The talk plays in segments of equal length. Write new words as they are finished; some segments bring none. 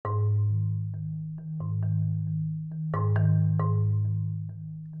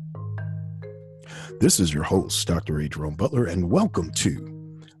This is your host, Dr. A. Jerome Butler, and welcome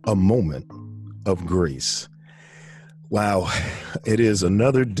to A Moment of Grace. Wow, it is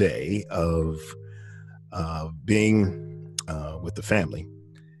another day of being with the family.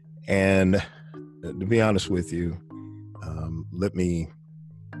 And to be honest with you, let me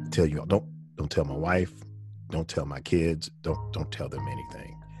tell you, don't tell my wife, don't tell my kids, don't tell them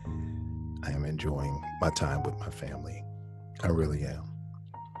anything. I am enjoying my time with my family. I really am.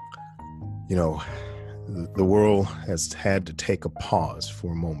 You know, the world has had to take a pause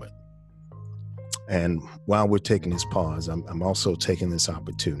for a moment. And while we're taking this pause, I'm also taking this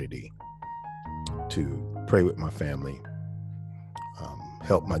opportunity to pray with my family,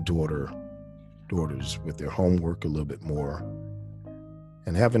 help my daughters with their homework a little bit more,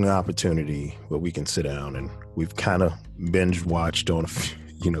 and having an opportunity where we can sit down and we've kind of binge watched on a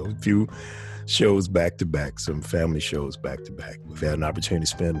few shows back to back, some family shows back to back. We've had an opportunity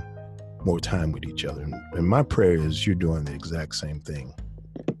to spend more time with each other. And my prayer is you're doing the exact same thing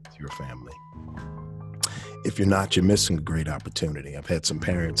with your family. If you're not, you're missing a great opportunity. I've had some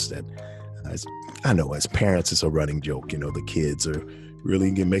parents that, I know as parents, it's a running joke. The kids are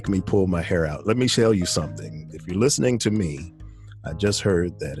really making me pull my hair out. Let me tell you something. If you're listening to me, I just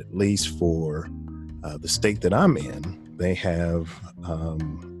heard that at least for the state that I'm in, they have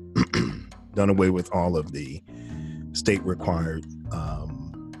done away with all of the state required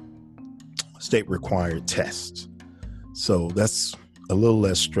tests. So that's a little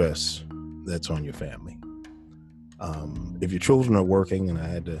less stress that's on your family. If your children are working, and I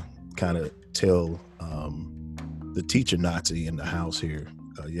had to kind of tell the teacher Nazi in the house here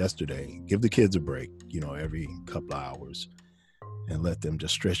yesterday, give the kids a break, every couple of hours, and let them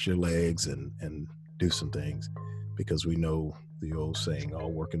just stretch their legs and do some things, because we know the old saying,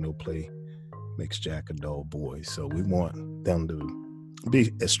 all work and no play makes Jack a dull boy. So we want them to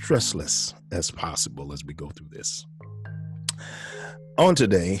be as stressless as possible as we go through this. On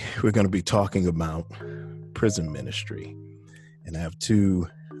today, we're going to be talking about prison ministry. And I have two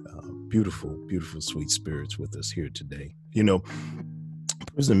beautiful, beautiful, sweet spirits with us here today.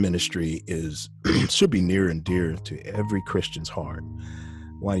 Prison ministry should be near and dear to every Christian's heart.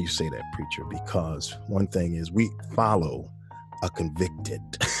 Why do you say that, preacher? Because one thing is we follow a convicted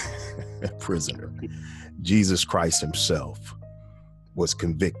prisoner. Jesus Christ himself was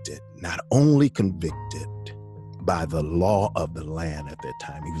convicted, not only convicted by the law of the land at that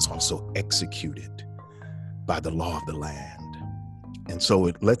time, he was also executed by the law of the land. And so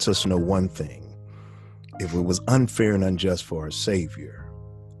it lets us know one thing: if it was unfair and unjust for our Savior,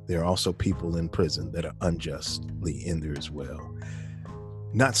 there are also people in prison that are unjustly in there as well.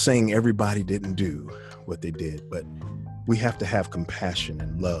 Not saying everybody didn't do what they did, but we have to have compassion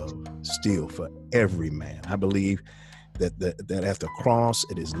and love still for every man. I believe that at the cross,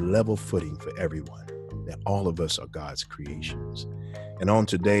 it is level footing for everyone, that all of us are God's creations. And on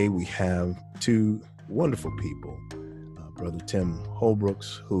today, we have two wonderful people. Brother Tim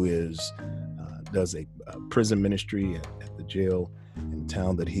Holbrooks, who does a prison ministry at the jail in the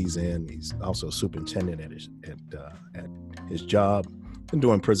town that he's in. He's also superintendent at his job, been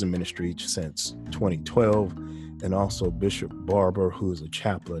doing prison ministry since 2012. And also Bishop Barber, who is a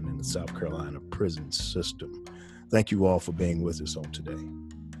chaplain in the South Carolina prison system. Thank you all for being with us on today.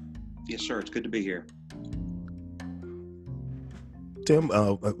 Yes, sir. It's good to be here. Tim,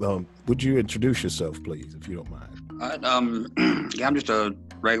 would you introduce yourself, please, if you don't mind? Yeah, I'm just a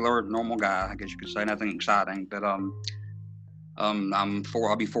regular, normal guy. I guess you could say nothing exciting, but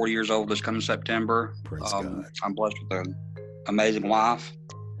I'll be 40 years old this coming September. Praise God. I'm blessed with an amazing wife.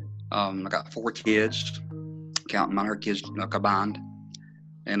 I got 4 kids, counting her kids combined,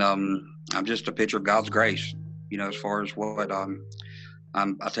 and I'm just a picture of God's grace. As far as what I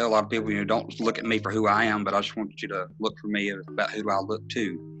tell a lot of people, don't look at me for who I am, but I just want you to look for me about who I look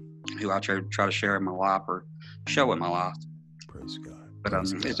to, who I try to share in my life or show in my life. Praise God. But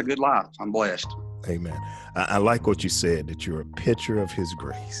it's a good life. I'm blessed. Amen. I like what you said, that you're a picture of his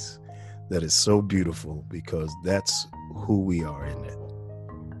grace. That is so beautiful, because that's who we are in it.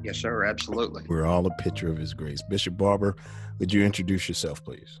 Yes, sir. Absolutely. We're all a picture of his grace. Bishop Barber, would you introduce yourself,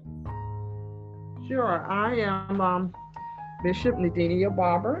 please? Sure. I am Bishop Nadinia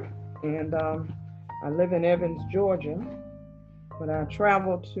Barber, and I live in Evans, Georgia, but I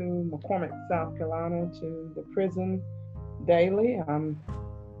travel to McCormick, South Carolina, to the prison daily. I'm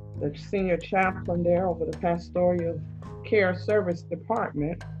the senior chaplain there over the pastoral care service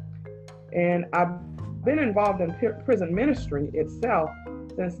department, and I've been involved in prison ministry itself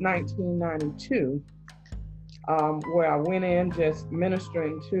since 1992, where I went in just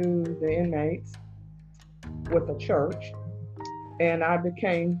ministering to the inmates with a church. And I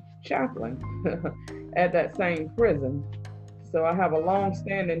became chaplain at that same prison. So I have a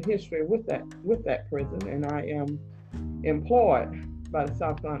long-standing history with that prison, and I am employed by the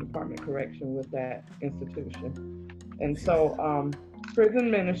South Carolina Department of Correction with that institution. And so prison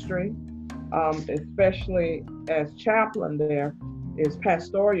ministry, especially as chaplain there, is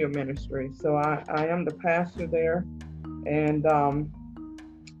pastoral ministry. So I am the pastor there, and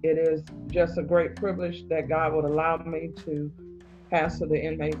it is just a great privilege that God would allow me to pastor the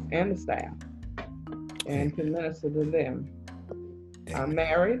inmates and the staff and to minister to them. I'm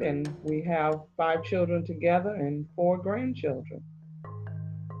married, and we have 5 children together and 4 grandchildren.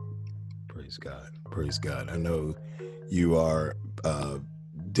 Praise God. Praise God. I know you are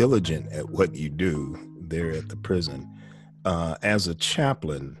diligent at what you do there at the prison. As a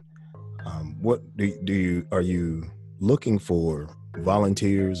chaplain, what are you looking for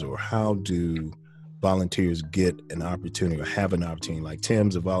volunteers, or how do volunteers get an opportunity or have an opportunity? Like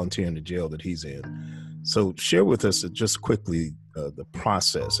Tim's a volunteer in the jail that he's in. So share with us just quickly the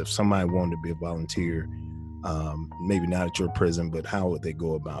process. If somebody wanted to be a volunteer, maybe not at your prison, but how would they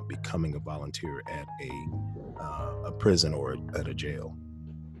go about becoming a volunteer at a prison or at a jail?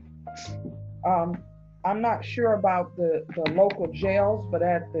 I'm not sure about the local jails, but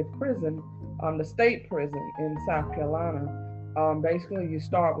at the prison, the state prison in South Carolina, basically you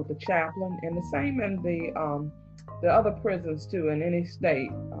start with the chaplain, and the same in the other prisons too, in any state.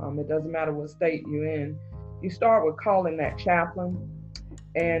 It doesn't matter what state you're in. You start with calling that chaplain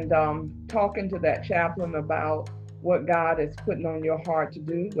and talking to that chaplain about what God is putting on your heart to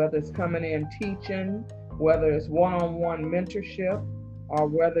do, whether it's coming in teaching, whether it's one-on-one mentorship, or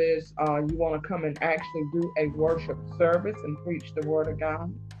whether it's you want to come and actually do a worship service and preach the word of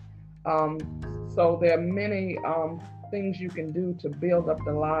God. So there are many things you can do to build up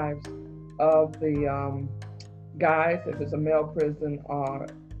the lives of the guys, if it's a male prison, or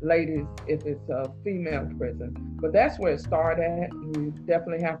ladies, if it's a female prison. But that's where it started at. You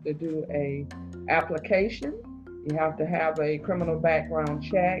definitely have to do a application. You have to have a criminal background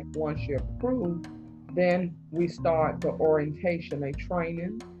check. Once you're approved, then we start the orientation, a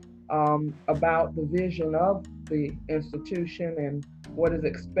training about the vision of the institution and what is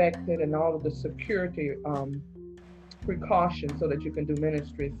expected and all of the security precautions so that you can do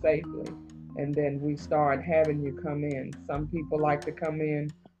ministry safely. And then we start having you come in. Some people like to come in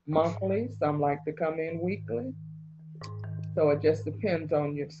monthly, some like to come in weekly. So it just depends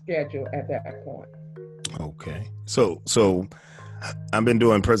on your schedule at that point. Okay. So I've been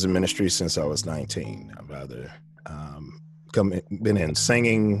doing prison ministry since I was 19. I've either been in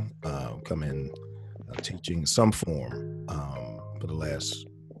singing, come in teaching some form for the last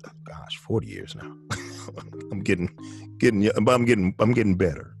 40 years now. I'm getting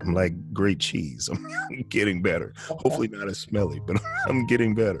better. I'm like great cheese. I'm getting better. Hopefully not as smelly, but I'm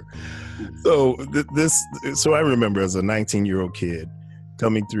getting better. So so I remember as a 19-year-old kid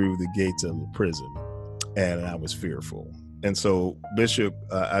coming through the gates of the prison, and I was fearful. And so, Bishop,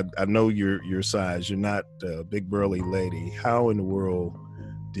 I know your size. You're not a big burly lady. How in the world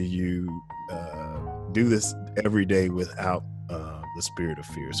do you do this every day without the spirit of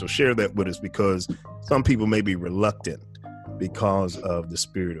fear? So share that with us, because some people may be reluctant because of the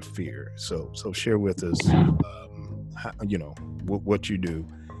spirit of fear. So share with us, how, what you do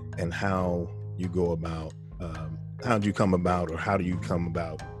and how you go about, how do you come about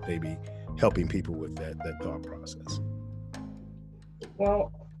maybe helping people with that thought process?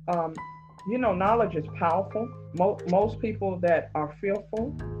 Well, knowledge is powerful. Most people that are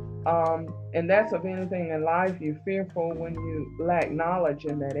fearful, and that's of anything in life, you're fearful when you lack knowledge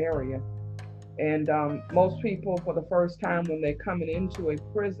in that area. And most people, for the first time when they're coming into a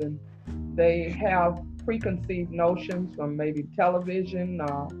prison, they have preconceived notions from maybe television,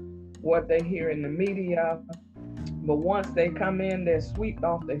 what they hear in the media. But once they come in, they're swept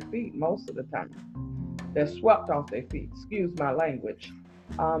off their feet most of the time. They're swept off their feet, excuse my language.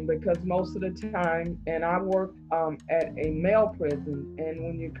 Because most of the time, and I worked at a male prison, and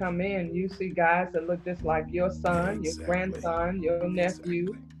when you come in, you see guys that look just like your son, your grandson, your nephew.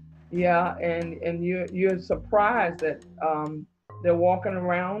 Yeah, and you're surprised that they're walking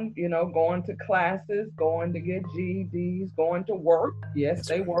around, going to classes, going to get GEDs, going to work. Yes,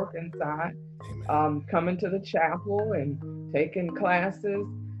 they work inside, coming to the chapel and taking classes.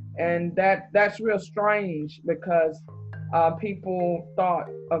 And that's real strange, because people thought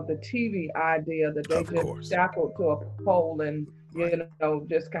of the TV idea that they just shackled to a pole and,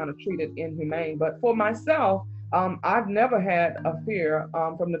 just kind of treated inhumane. But for myself, I've never had a fear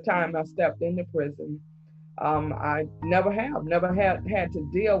from the time I stepped into prison. I never had to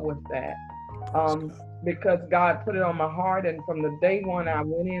deal with that. because God put it on my heart. And from the day one I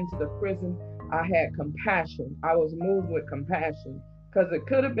went into the prison, I had compassion. I was moved with compassion because it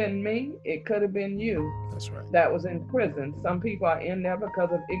could have been me, it could have been you. That's right. That was in prison. Some people are in there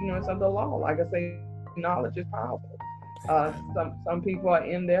because of ignorance of the law. Like I say, knowledge is powerful. Some people are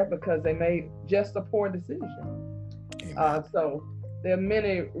in there because they made just a poor decision. So there are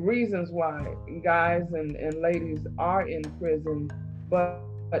many reasons why guys and ladies are in prison, but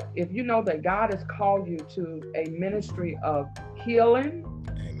if you know that God has called you to a ministry of healing,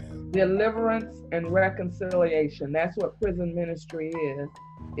 deliverance, and reconciliation, that's what prison ministry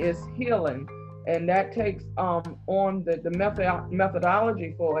is healing. And that takes on the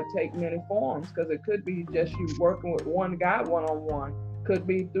methodology for it take many forms, because it could be just you working with one guy one-on-one, could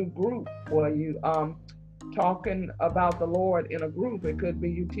be through group where you talking about the Lord in a group, it could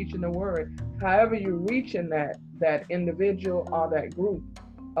be you teaching the word. However you reaching that individual or that group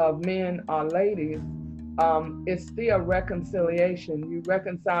of men or ladies, it's still reconciliation. You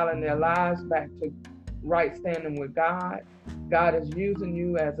reconciling their lives back to right standing with God. God is using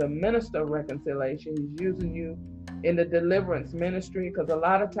you as a minister of reconciliation. He's using you in the deliverance ministry, because a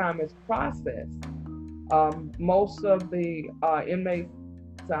lot of time it's process. Most of the inmates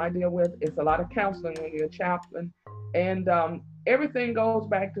I deal with, it's a lot of counseling when you're a chaplain, and everything goes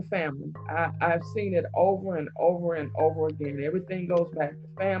back to family. I've seen it over and over and over again. Everything goes back to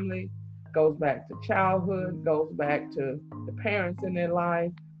family, goes back to childhood, goes back to the parents in their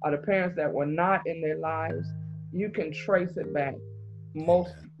life, or the parents that were not in their lives. You can trace it back.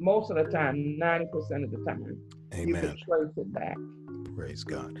 Most of the time, 90% of the time, you can trace it back. Praise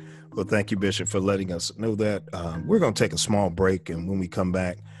God. Well, thank you, Bishop, for letting us know that. We're going to take a small break, and when we come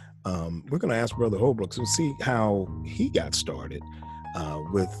back, we're going to ask Brother Holbrooks and see how he got started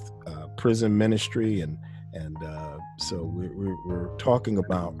with prison ministry, and so we're talking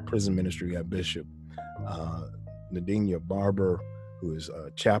about prison ministry. We have Bishop Nadinia Barber, who is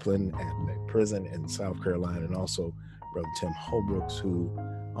a chaplain at a prison in South Carolina, and also Brother Tim Holbrooks, who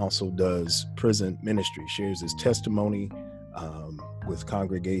also does prison ministry, shares his testimony with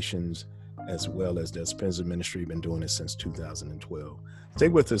congregations, as well as does prison ministry. Been doing it since 2012. Stay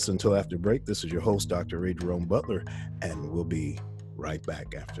with us until after break. This is your host, Dr. Ray Jerome Butler, and we'll be right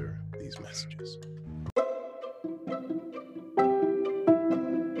back after these messages.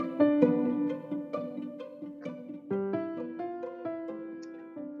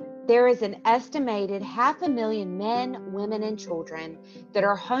 There is an estimated 500,000 men, women, and children that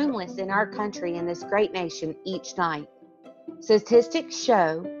are homeless in our country and this great nation each night. Statistics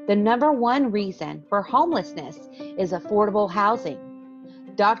show the number one reason for homelessness is affordable housing.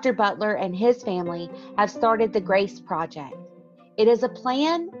 Dr. Butler and his family have started the Grace Project. It is a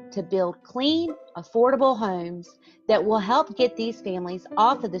plan to build clean, affordable homes that will help get these families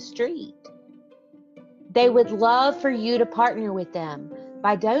off of the street. They would love for you to partner with them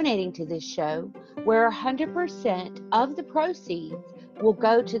by donating to this show, where 100% of the proceeds will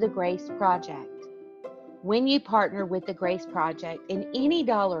go to the Grace Project. When you partner with the Grace Project in any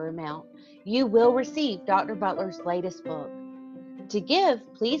dollar amount, you will receive Dr. Butler's latest book. To give,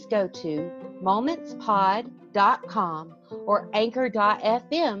 please go to momentspod.com or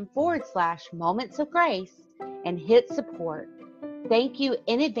anchor.fm/Moments of Grace and hit support. Thank you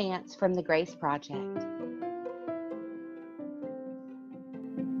in advance from the Grace Project.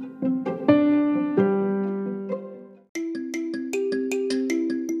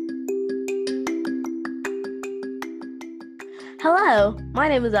 Hello, my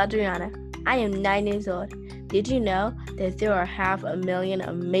name is Adriana. I am 9 years old. Did you know that there are 500,000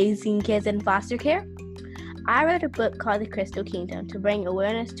 amazing kids in foster care? I wrote a book called The Crystal Kingdom to bring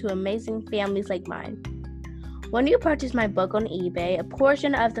awareness to amazing families like mine. When you purchase my book on eBay, a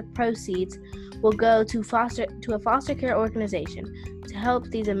portion of the proceeds will go to a foster care organization to help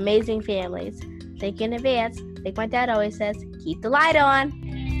these amazing families. Thank you in advance. Like my dad always says, keep the light on.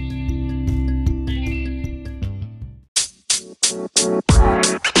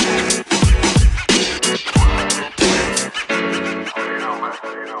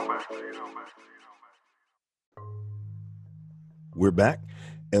 We're back,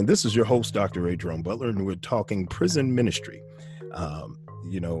 and this is your host, Dr. Ray Jerome Butler, and we're talking prison ministry. At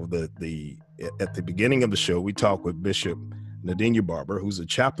the beginning of the show, we talked with Bishop Nadinia Barber, who's a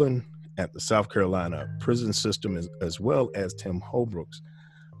chaplain at the South Carolina prison system, as well as Tim Holbrooks,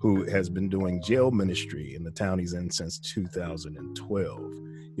 who has been doing jail ministry in the town he's in since 2012.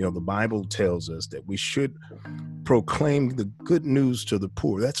 The Bible tells us that we should proclaim the good news to the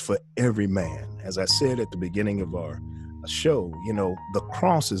poor. That's for every man. As I said at the beginning of our show, the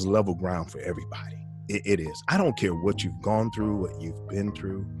cross is level ground for everybody. It is. I don't care what you've gone through, what you've been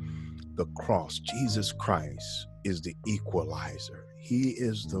through. the cross. Jesus Christ is the equalizer. He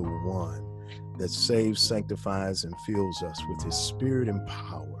is the one that saves, sanctifies, and fills us with his spirit and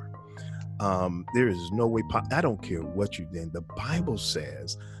power. There is no way, I don't care what you did. The Bible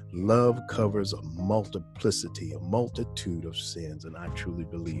says love covers a multitude of sins, and I truly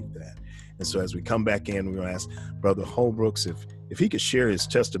believe that. And so as we come back in, we're going to ask Brother Holbrooks if he could share his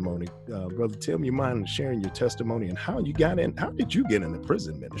testimony. Brother Tim, you mind sharing your testimony and how you got in? How did you get in the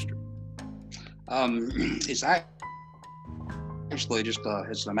prison ministry? It's actually just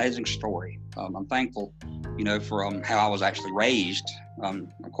it's an amazing story. I'm thankful, for how I was actually raised.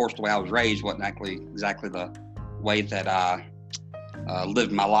 Of course, the way I was raised wasn't exactly the way that I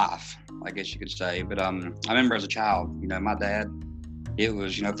lived my life, I guess you could say. But I remember as a child, my dad, it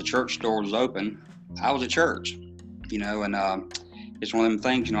was, if the church door was open, I was at church, and it's one of them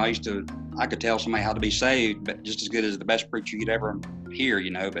things, I could tell somebody how to be saved, but just as good as the best preacher you'd ever hear,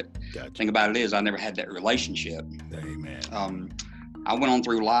 but Gotcha. The thing about it is I never had that relationship. Amen. I went on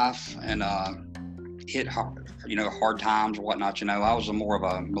through life and hit hard times and whatnot. I was more of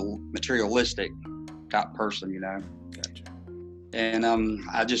a materialistic type person, Gotcha. And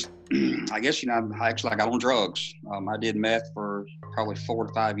I just, I guess, I actually got on drugs. I did meth for probably 4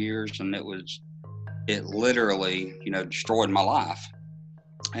 to 5 years, and it literally, destroyed my life.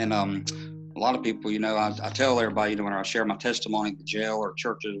 And a lot of people, I tell everybody, when I share my testimony at the jail or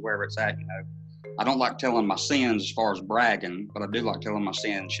churches, wherever it's at, I don't like telling my sins as far as bragging, but I do like telling my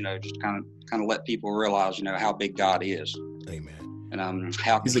sins, just kind of let people realize, how big God is. Amen. And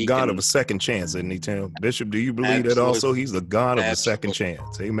how he's a God of a second chance, isn't he, Tim? Bishop, do you believe that also? He's the God of a second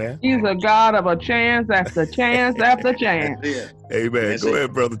chance. Amen. He's a God of a chance after chance after chance. Amen. Go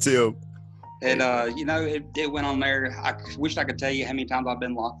ahead, Brother Tim. And, it went on there. I wish I could tell you how many times I've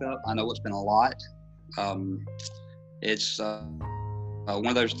been locked up. I know it's been a lot. It's one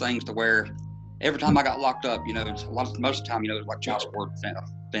of those things to where every time I got locked up, it's most of the time, it was like child support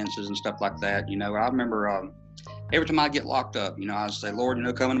offenses and stuff like that. I remember every time I get locked up, I'd say, Lord,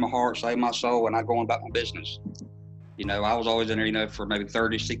 come into my heart, save my soul, and I'd go on about my business. I was always in there, for maybe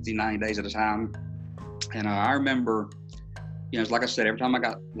 30, 60, 90 days at a time. And I remember, it's like I said, every time I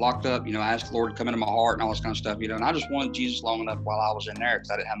got locked up, I asked the Lord to come into my heart and all this kind of stuff, and I just wanted Jesus long enough while I was in there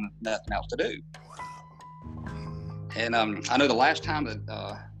because I didn't have nothing else to do. And I know the last time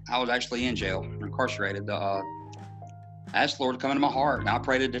that I was actually in jail, incarcerated, I asked the Lord to come into my heart, and I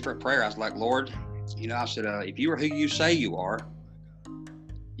prayed a different prayer. I was like, Lord, I said, if you are who you say you are,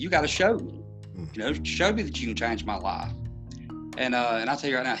 you got to show me, show me that you can change my life. And I tell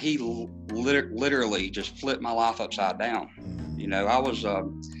you right now, he literally just flipped my life upside down.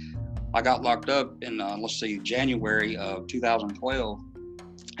 I got locked up in, January of 2012,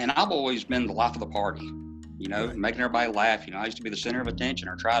 and I've always been the life of the party, right. Making everybody laugh. I used to be the center of attention,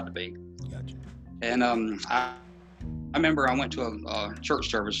 or tried to be. Gotcha. And I remember I went to a church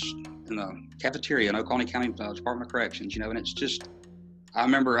service in the cafeteria in Oconee County Department of Corrections, and it's just, I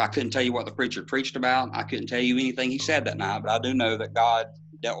remember I couldn't tell you what the preacher preached about. I couldn't tell you anything he said that night, but I do know that God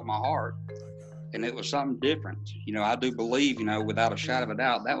dealt with my heart, and it was something different. I do believe, without a shadow of a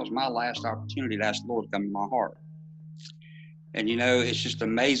doubt, that was my last opportunity to ask the Lord to come in my heart. And, it's just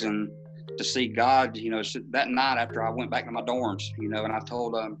amazing to see God, that night after I went back to my dorms, and I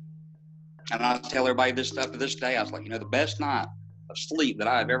told, and I tell everybody this stuff to this day, I was like, the best night of sleep that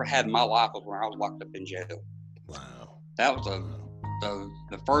I've ever had in my life was when I was locked up in jail. Wow. That was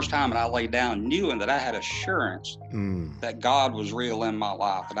the first time that I laid down knowing that I had assurance that God was real in my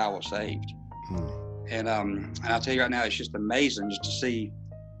life, that I was saved. And I'll tell you right now, it's just amazing just to see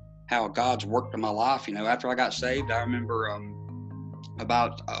how God's worked in my life. After I got saved, I remember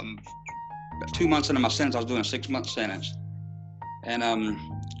about 2 months into my sentence, I was doing a 6-month sentence. And I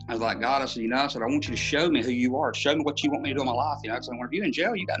was like, God, I said, I want you to show me who you are. Show me what you want me to do in my life. I said, when you're in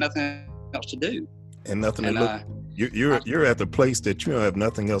jail, you got nothing else to do. And nothing to look. You're at the place that you don't have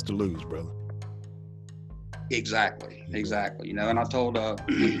nothing else to lose, brother. Exactly. And I told, I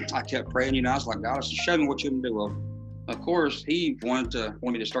kept praying, I was like, God, I said, show me what you can do. Well, of course, he wanted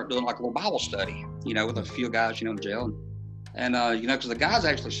me to start doing like a little Bible study, with a few guys, in jail. And, because the guys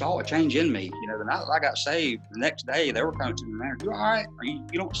actually saw a change in me, the night that I got saved, the next day they were coming to me, man, you all right? Or you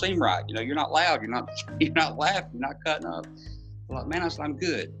don't seem right. You're not loud. You're not laughing. You're not cutting up. I'm like, man, I said, I'm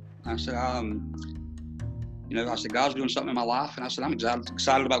good. I said, I said, God's doing something in my life. And I said, I'm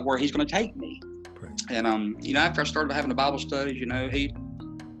excited about where he's going to take me. And, after I started having the Bible studies,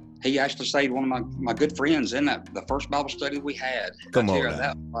 he actually saved one of my good friends in the first Bible study we had. Come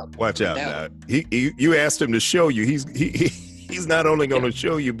on, watch out now. You asked him to show you. He's not only going to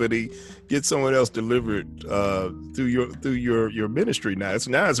show you, but he get someone else delivered through your ministry now. It's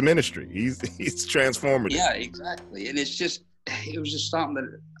ministry. He's transformative. Yeah, exactly. And it was just something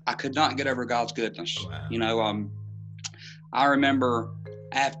that I could not get over God's goodness. Wow. I remember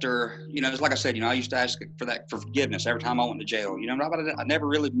after, it's like I said, I used to ask for forgiveness every time I went to jail. I never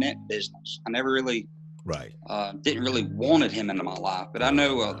really meant business. I never really didn't really wanted him into my life. But I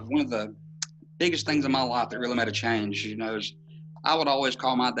know one of the biggest things in my life that really made a change, is I would always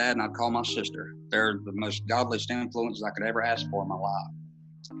call my dad and I'd call my sister. They're the most godliest influences I could ever ask for in my life.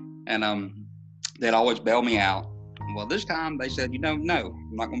 And they'd always bail me out. Well, this time they said, no, I'm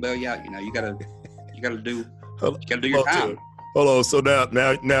not gonna bail you out. You gotta do your time. Hold on. So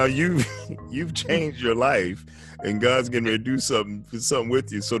now you've changed your life, and God's getting ready to do something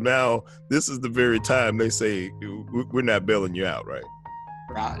with you. So now this is the very time they say we're not bailing you out, right?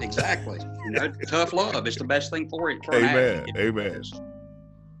 Right, exactly. Tough love. It's the best thing for it. Amen. Amen.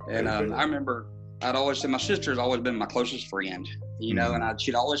 And I remember I'd always say my sister's always been my closest friend, and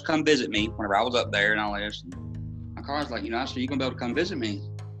she'd always come visit me whenever I was up there and all this. My car was like, I said, you gonna be able to come visit me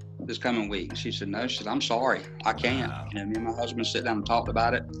this coming week? And she said, no. She said, I'm sorry, I can't. Wow. Me and my husband sit down and talked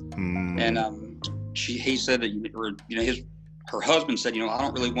about it. And he said that her husband said, I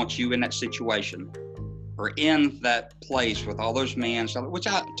don't really want you in that situation or in that place with all those men, which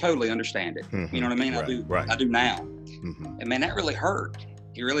I totally understand it. Mm-hmm. You know what I mean? Right. I do now. Mm-hmm. And man, that really hurt.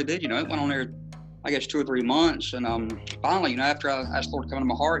 It really did. It went on there, I guess, 2 or 3 months. And finally, after I asked the Lord to come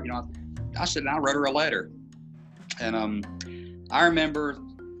into my heart, I said, and I wrote her a letter. And I remember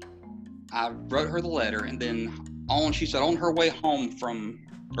I wrote her the letter, and then she said on her way home on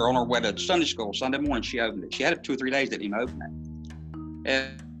her way to Sunday school, Sunday morning, she opened it. She had it 2 or 3 days, didn't even open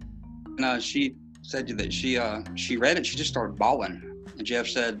it. And she said that she read it, she just started bawling. And Jeff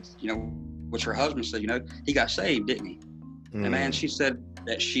said, which her husband said, he got saved, didn't he? And man, she said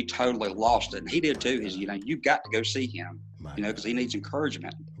that she totally lost it. And he did too. You got to go see him, because he needs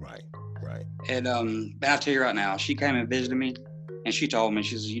encouragement. Right. And I'll tell you right now, she came and visited me, and she told me,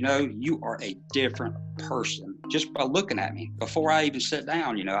 she says, you are a different person just by looking at me. Before I even sat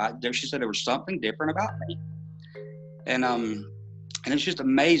down, she said there was something different about me. And it's just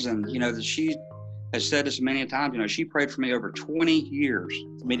amazing, that she has said this many times. She prayed for me over 20 years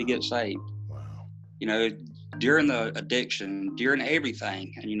for me to get saved. Wow. During the addiction, during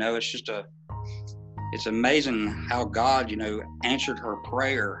everything. And, it's amazing how God, answered her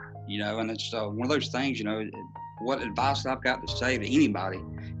prayer, and it's one of those things, what advice I've got to say to anybody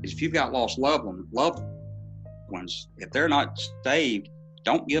is if you've got lost loved ones, if they're not saved,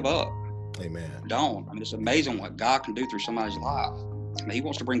 don't give up. Amen. Don't. It's amazing what God can do through somebody's life. He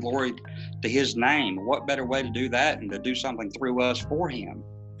wants to bring glory to his name. What better way to do that than to do something through us for him?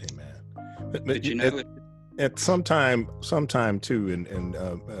 Amen. But at some time too,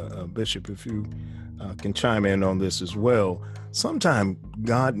 and Bishop, if you can chime in on this as well, sometime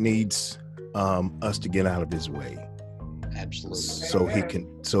God needs us to get out of his way. Absolutely.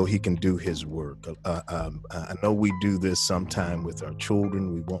 So he can do his work. I know we do this sometime with our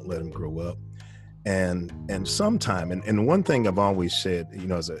children. We won't let them grow up. And sometime, and one thing I've always said,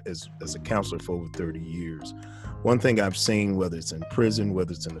 as a counselor for over 30 years, one thing I've seen, whether it's in prison,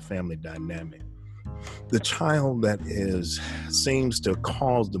 whether it's in the family dynamic, the child that seems to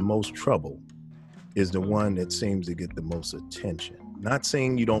cause the most trouble is the one that seems to get the most attention. Not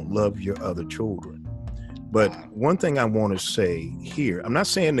saying you don't love your other children, but one thing I want to say here, I'm not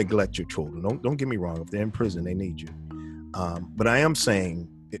saying neglect your children. Don't get me wrong. If they're in prison, they need you. But I am saying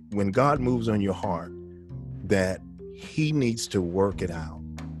when God moves on your heart, that he needs to work it out,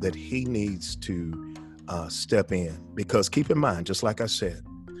 that he needs to step in. Because keep in mind, just like I said,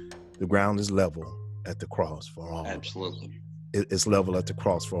 the ground is level at the cross for all of us. Absolutely. It's level at the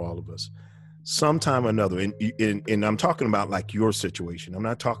cross for all of us. Sometime or another, and I'm talking about like your situation. I'm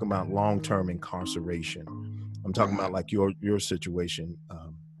not talking about long-term incarceration. I'm talking about like your situation,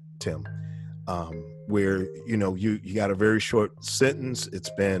 Tim, where you got a very short sentence. It's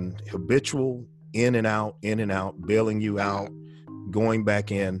been habitual, in and out, bailing you out, going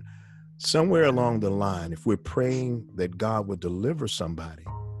back in. Somewhere along the line, if we're praying that God would deliver somebody,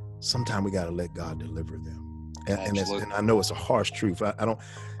 sometime we got to let God deliver them. And I know it's a harsh truth. I don't.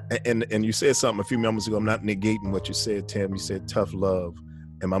 And you said something a few moments ago. I'm not negating what you said, Tim. You said tough love.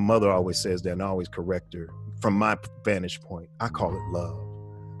 And my mother always says that, and I always correct her. From my vantage point, I call it love.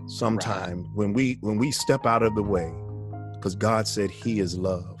 Sometime when we step out of the way, because God said he is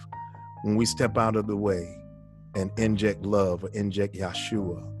love. When we step out of the way and inject love, or inject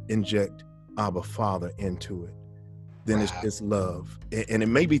Yeshua, inject Abba Father into it, then it's love. And it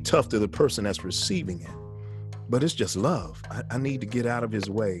may be tough to the person that's receiving it, but it's just love. I need to get out of his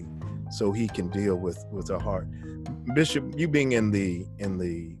way so he can deal with our heart. Bishop, you being in the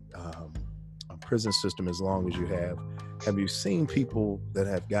prison system as long as you have you seen people that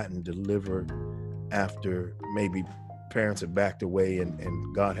have gotten delivered after maybe parents have backed away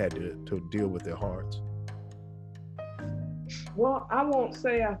and God had to deal with their hearts? Well, I won't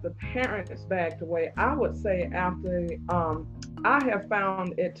say after parents backed away. I would say after I have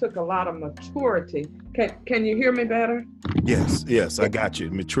found it took a lot of maturity. Can you hear me better? Yes, I got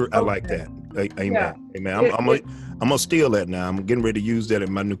you. Mature. I like that. Amen. Yeah. Amen. I'm gonna steal that now. I'm getting ready to use that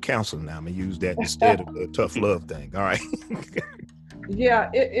in my new counseling now. I'm gonna use that instead of the tough love thing. All right. Yeah,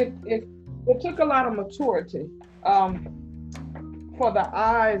 it took a lot of maturity for the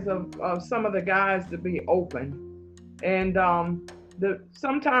eyes of some of the guys to be open. And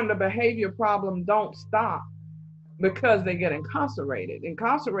sometimes the behavior problem don't stop because they get incarcerated.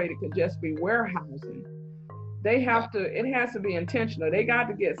 Incarcerated could just be warehousing. They have to, it has to be intentional. They got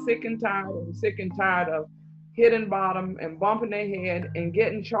to get sick and tired of hitting bottom and bumping their head and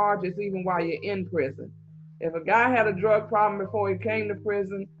getting charges even while you're in prison. If a guy had a drug problem before he came to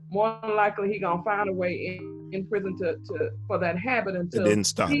prison, more than likely he gonna find a way in prison to for that habit until it didn't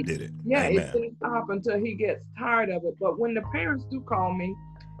stop, did it? Yeah, Amen. it didn't stop until he gets tired of it. But when the parents do call me,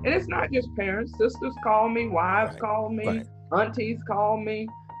 and it's not just parents, sisters call me, wives call me, aunties call me,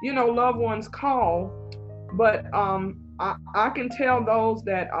 loved ones call. But I can tell those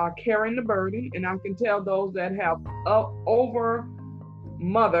that are carrying the burden, and I can tell those that have over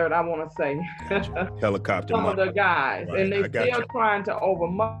mothered, I want to say, helicopter some of the guys, and they still trying to over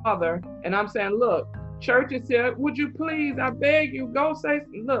mother. And I'm saying, look, church is here. Would you please, I beg you, go say,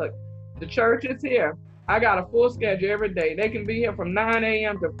 look, the church is here. I got a full schedule every day. They can be here from 9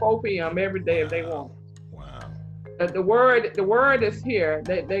 a.m. to 4 p.m. every day if they want. Wow. The word is here.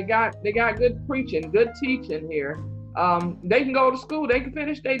 They got good preaching, good teaching here. They can go to school. They can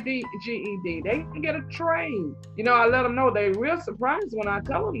finish their GED. They can get a trade. I let them know. They're real surprised when I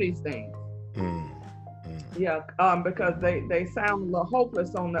tell them these things. Yeah, because they sound a little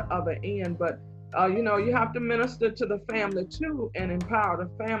hopeless on the other end. But, you have to minister to the family too and empower the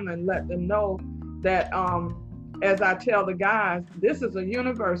family and let them know that, as I tell the guys, this is a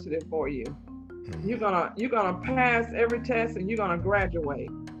university for you. You're gonna pass every test and you're gonna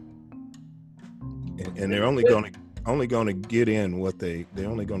graduate. And they're only gonna get in what they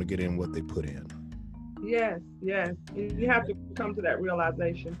put in. Yes. You have to come to that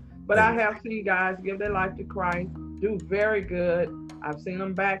realization. But I have seen guys give their life to Christ, do very good. I've seen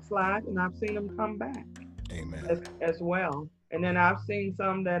them backslide and I've seen them come back. Amen. As well. And then I've seen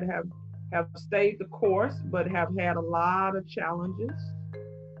some that have stayed the course but have had a lot of challenges.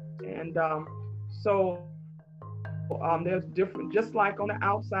 And so there's different, just like on the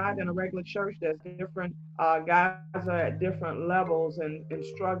outside in a regular church, there's different guys are at different levels and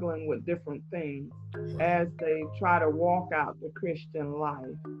struggling with different things as they try to walk out the Christian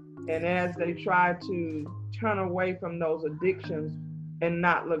life, and as they try to turn away from those addictions and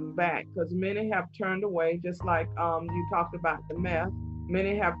not look back, because many have turned away, just like you talked about the meth.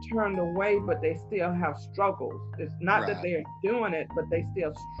 Many have turned away, but they still have struggles. It's not that they're doing it, but they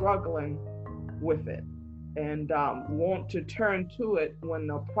still struggling with it and want to turn to it when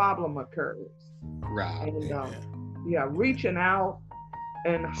the problem occurs. And reaching out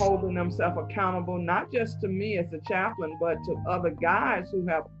and holding themselves accountable, not just to me as a chaplain, but to other guys who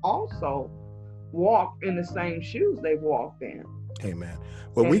have also walked in the same shoes they've walked in. Amen.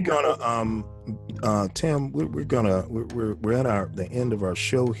 Well, we're gonna, Tim, we're at the end of our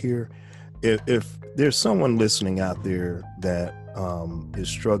show here. If there's someone listening out there that is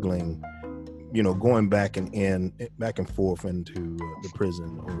struggling, going back and forth into the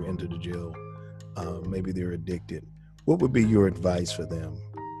prison or into the jail, maybe they're addicted, what would be your advice for them,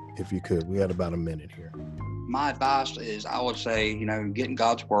 if you could? We had about a minute here. My advice is, I would say, get in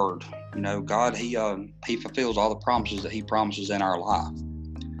God's word. God, he fulfills all the promises that he promises in our life.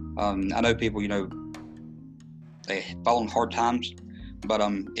 I know people, they fall in hard times, but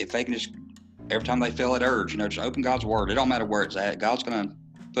if they can just, every time they feel that urge, just open God's word. It don't matter where it's at. God's going to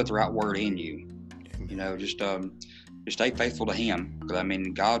put the right word in you. Just stay faithful to him. Because,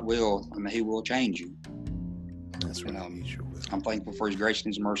 God will, he will change you. That's right. I'm thankful for his grace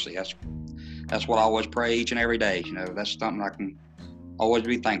and his mercy. That's what I always pray each and every day. That's something I can always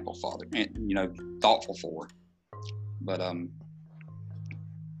be thankful for, and, thoughtful for. But,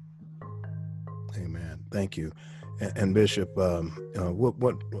 Amen. Thank you. And Bishop,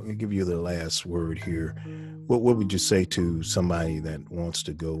 what I'll give you the last word here. What would you say to somebody that wants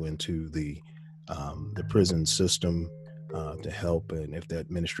to go into the prison system to help, and if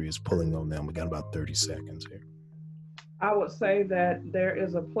that ministry is pulling on them? We got about 30 seconds here. I would say that there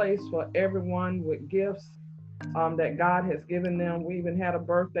is a place for everyone with gifts that God has given them. We even had a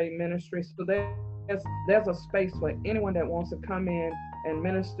birthday ministry. So there's a space for anyone that wants to come in and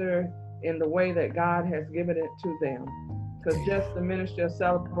minister in the way that God has given it to them. Because just the ministry of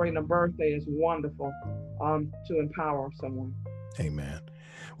celebrating a birthday is wonderful to empower someone. Amen.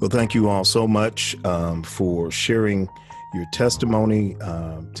 Well, thank you all so much for sharing your testimony,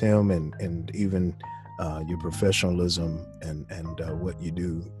 Tim, and even your professionalism and what you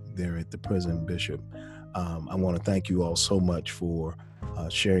do there at the prison, Bishop. I want to thank you all so much for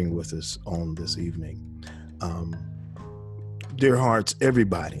sharing with us on this evening. Dear hearts,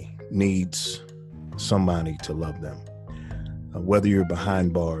 everybody needs somebody to love them. Whether you're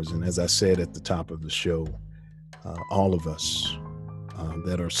behind bars, and as I said at the top of the show, all of us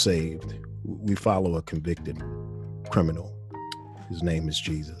that are saved, we follow a convicted criminal. His name is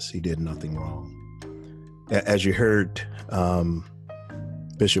Jesus. He did nothing wrong. As you heard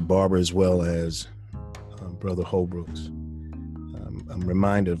Bishop Barber as well as Brother Holbrooks, I'm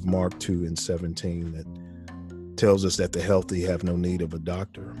reminded of Mark 2:17 that tells us that the healthy have no need of a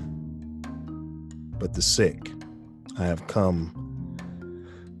doctor, but the sick. I have come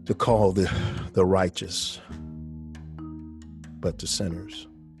to call the righteous, but to sinners.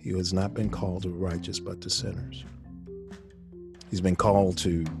 He has not been called to righteous, but to sinners. He's been called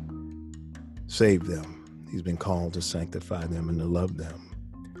to save them. He's been called to sanctify them and to love them.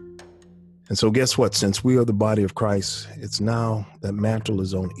 And so guess what? Since we are the body of Christ, it's now that mantle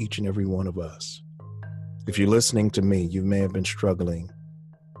is on each and every one of us. If you're listening to me, you may have been struggling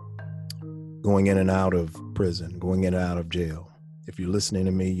going in and out of prison, going in and out of jail. If you're listening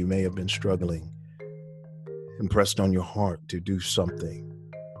to me, you may have been struggling and pressed on your heart to do something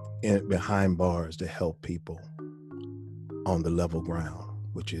behind bars to help people on the level ground,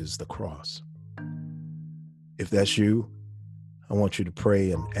 which is the cross. If that's you, I want you to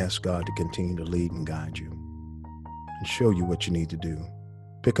pray and ask God to continue to lead and guide you and show you what you need to do.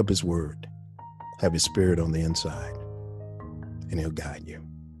 Pick up his word, have his spirit on the inside, and he'll guide you.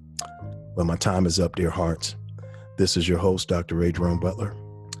 Well, my time is up, dear hearts. This is your host, Dr. Adrian Butler.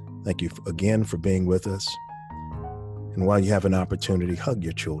 Thank you again for being with us. And while you have an opportunity, hug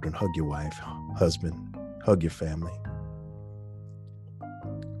your children, hug your wife, husband, hug your family.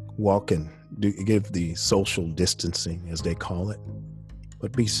 Walk and give the social distancing, as they call it,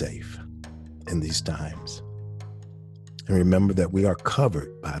 but be safe in these times. And remember that we are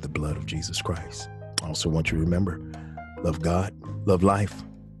covered by the blood of Jesus Christ. I also want you to remember, love God, love life.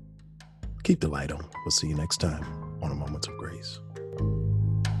 Keep the light on. We'll see you next time.